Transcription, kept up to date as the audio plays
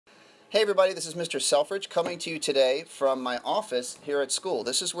Hey everybody, this is Mr. Selfridge coming to you today from my office here at school.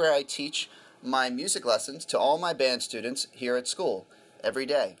 This is where I teach my music lessons to all my band students here at school every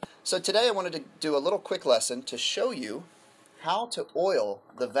day. So today I wanted to do a little quick lesson to show you how to oil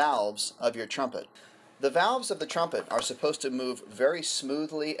the valves of your trumpet. The valves of the trumpet are supposed to move very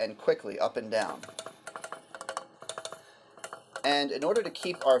smoothly and quickly up and down. And in order to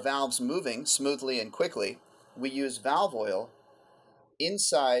keep our valves moving smoothly and quickly, we use valve oil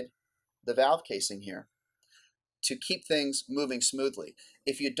inside the valve casing here to keep things moving smoothly.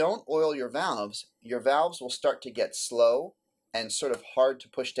 If you don't oil your valves will start to get slow and sort of hard to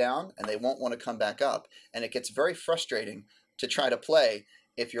push down, and they won't want to come back up. And it gets very frustrating to try to play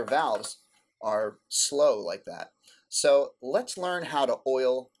if your valves are slow like that. So let's learn how to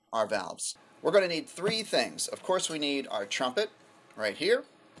oil our valves. We're going to need three things. Of course, we need our trumpet right here.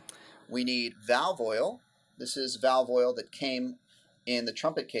 We need valve oil. This is valve oil that came in the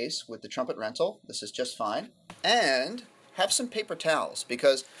trumpet case with the trumpet rental. This is just fine. And have some paper towels,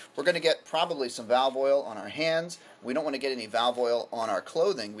 because we're going to get probably some valve oil on our hands. We don't want to get any valve oil on our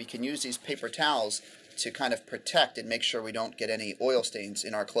clothing. We can use these paper towels to kind of protect and make sure we don't get any oil stains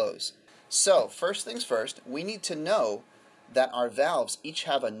in our clothes. So first things first, we need to know that our valves each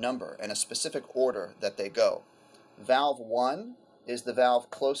have a number and a specific order that they go. Valve 1 is the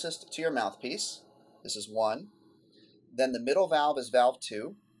valve closest to your mouthpiece. This is 1. Then the middle valve is valve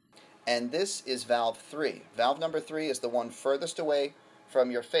 2, and this is valve 3. Valve number 3 is the one furthest away from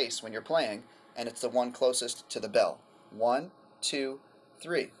your face when you're playing, and it's the one closest to the bell. 1, 2,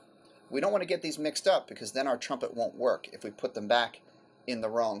 3. We don't want to get these mixed up, because then our trumpet won't work if we put them back in the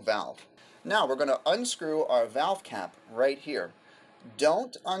wrong valve. Now we're going to unscrew our valve cap right here.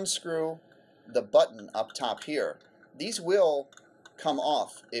 Don't unscrew the button up top here. These will come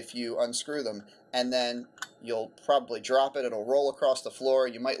off if you unscrew them, and then you'll probably drop it. It'll roll across the floor.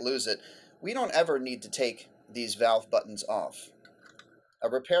 You might lose it. We don't ever need to take these valve buttons off. A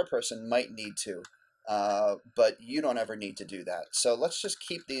repair person might need to, but you don't ever need to do that. So let's just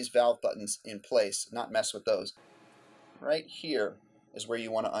keep these valve buttons in place, not mess with those. Right here is where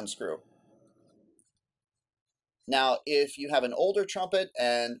you want to unscrew. Now, if you have an older trumpet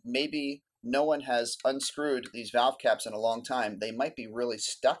and maybe no one has unscrewed these valve caps in a long time, they might be really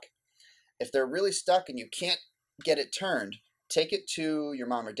stuck. If they're really stuck and you can't get it turned, take it to your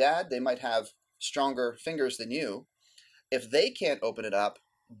mom or dad. They might have stronger fingers than you. If they can't open it up,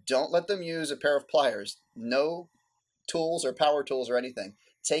 don't let them use a pair of pliers. No tools or power tools or anything.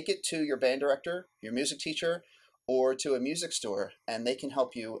 Take it to your band director, your music teacher, or to a music store, and they can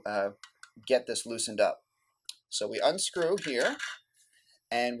help you get this loosened up. So we unscrew here,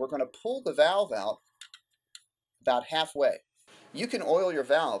 and we're going to pull the valve out about halfway. You can oil your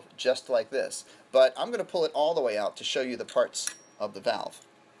valve just like this, but I'm going to pull it all the way out to show you the parts of the valve.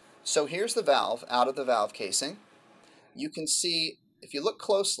 So here's the valve out of the valve casing. You can see, if you look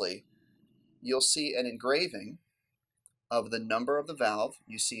closely, you'll see an engraving of the number of the valve.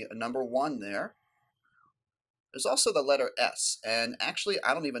 You see a number 1 there. There's also the letter S, and actually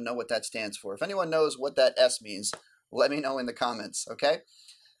I don't even know what that stands for. If anyone knows what that S means, let me know in the comments, okay?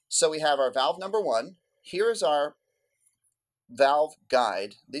 So we have our valve number 1. Here is our valve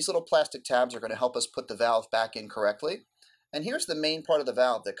guide. These little plastic tabs are going to help us put the valve back in correctly. And here's the main part of the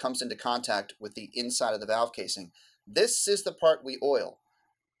valve that comes into contact with the inside of the valve casing. This is the part we oil.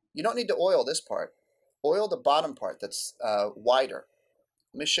 You don't need to oil this part. Oil the bottom part that's wider.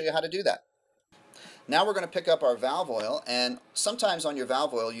 Let me show you how to do that. Now we're going to pick up our valve oil, and sometimes on your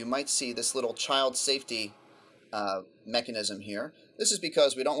valve oil you might see this little child safety mechanism here. This is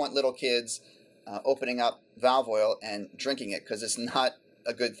because we don't want little kids opening up valve oil and drinking it, because it's not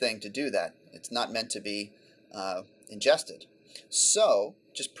a good thing to do that. It's not meant to be ingested. So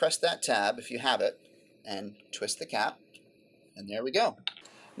just press that tab if you have it and twist the cap, and there we go.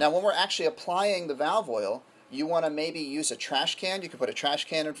 Now when we're actually applying the valve oil, you want to maybe use a trash can. You can put a trash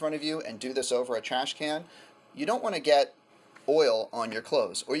can in front of you and do this over a trash can. You don't want to get oil on your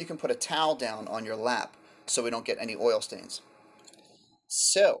clothes, or you can put a towel down on your lap so we don't get any oil stains.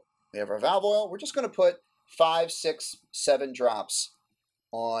 So we have our valve oil. We're just going to put 5, 6, 7 drops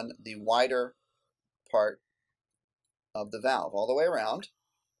on the wider part of the valve all the way around.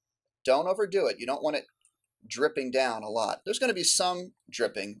 Don't overdo it. You don't want it dripping down a lot. There's going to be some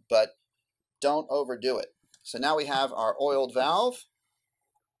dripping, but don't overdo it. So now we have our oiled valve.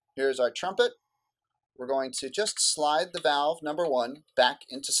 Here's our trumpet. We're going to just slide the valve number 1 back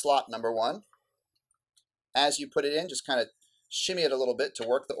into slot number 1. As you put it in, just kind of shimmy it a little bit to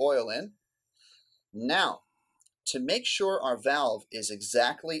work the oil in. Now, to make sure our valve is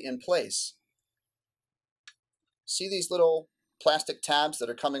exactly in place, see these little plastic tabs that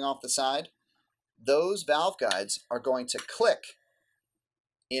are coming off the side, those valve guides are going to click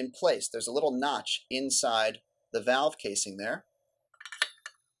in place. There's a little notch inside the valve casing there.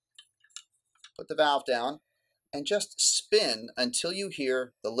 Put the valve down and just spin until you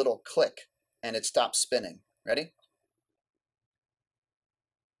hear the little click and it stops spinning. Ready?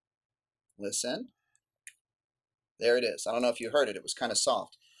 Listen. There it is. I don't know if you heard it. It was kind of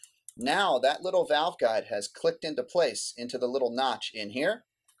soft. Now that little valve guide has clicked into place into the little notch in here,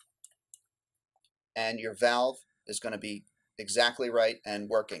 and your valve is going to be exactly right and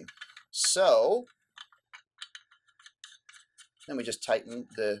working. So then we just tighten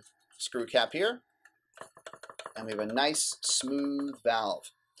the screw cap here, and we have a nice smooth valve.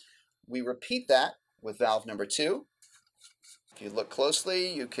 We repeat that with valve number 2. If you look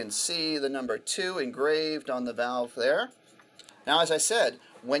closely, you can see the number 2 engraved on the valve there. Now, as I said,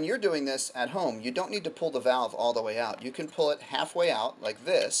 when you're doing this at home, you don't need to pull the valve all the way out. You can pull it halfway out like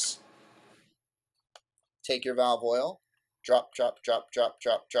this. Take your valve oil, drop, drop, drop, drop,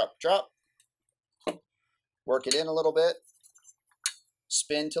 drop, drop, drop. Work it in a little bit.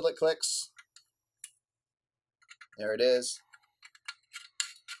 Spin till it clicks. There it is.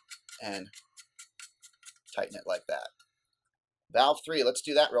 And tighten it like that. Valve 3, let's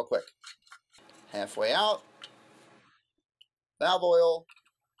do that real quick. Halfway out. Valve oil.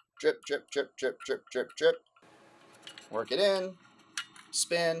 Drip, drip, drip, drip, drip, drip, drip. Work it in.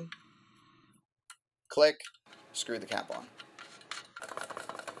 Spin. Click. Screw the cap on.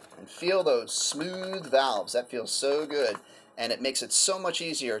 And feel those smooth valves. That feels so good. And it makes it so much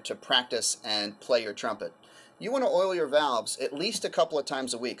easier to practice and play your trumpet. You want to oil your valves at least a couple of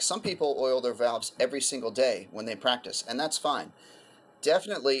times a week. Some people oil their valves every single day when they practice, and that's fine.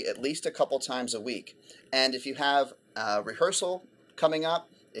 Definitely at least a couple times a week. And if you have a rehearsal coming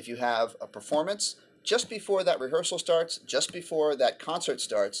up, if you have a performance, just before that rehearsal starts, just before that concert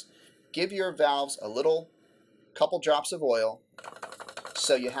starts, give your valves a couple drops of oil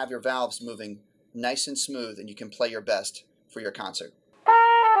so you have your valves moving nice and smooth and you can play your best for your concert.